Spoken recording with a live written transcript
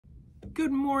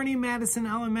Good morning, Madison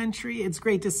Elementary. It's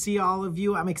great to see all of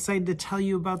you. I'm excited to tell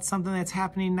you about something that's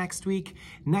happening next week.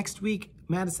 Next week,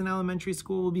 Madison Elementary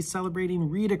School will be celebrating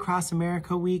Read Across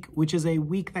America Week, which is a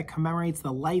week that commemorates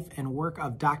the life and work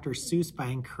of Dr. Seuss by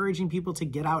encouraging people to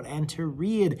get out and to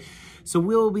read. So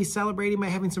we'll be celebrating by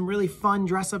having some really fun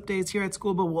dress-up days here at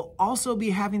school, but we'll also be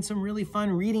having some really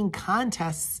fun reading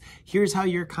contests. Here's how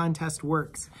your contest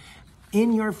works.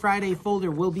 In your Friday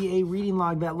folder will be a reading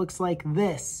log that looks like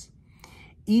this.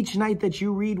 Each night that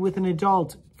you read with an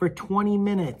adult for 20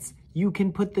 minutes, you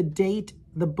can put the date,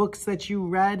 the books that you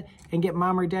read, and get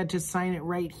mom or dad to sign it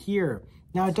right here.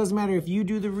 Now, it doesn't matter if you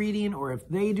do the reading or if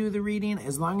they do the reading,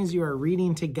 as long as you are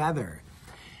reading together.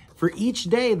 For each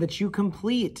day that you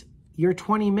complete your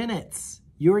 20 minutes,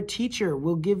 your teacher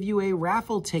will give you a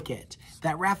raffle ticket.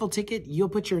 That raffle ticket, you'll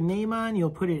put your name on, you'll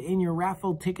put it in your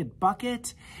raffle ticket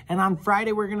bucket. And on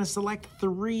Friday, we're gonna select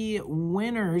 3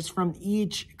 winners from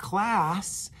each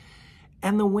class.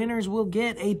 And the winners will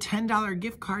get a $10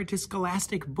 gift card to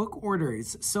Scholastic Book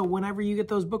Orders. So whenever you get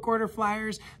those book order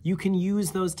flyers, you can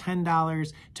use those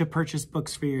 $10 to purchase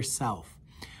books for yourself.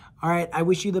 All right, I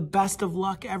wish you the best of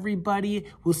luck, everybody.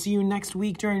 We'll see you next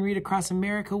week during Read Across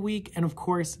America Week. And of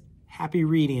course, happy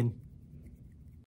reading.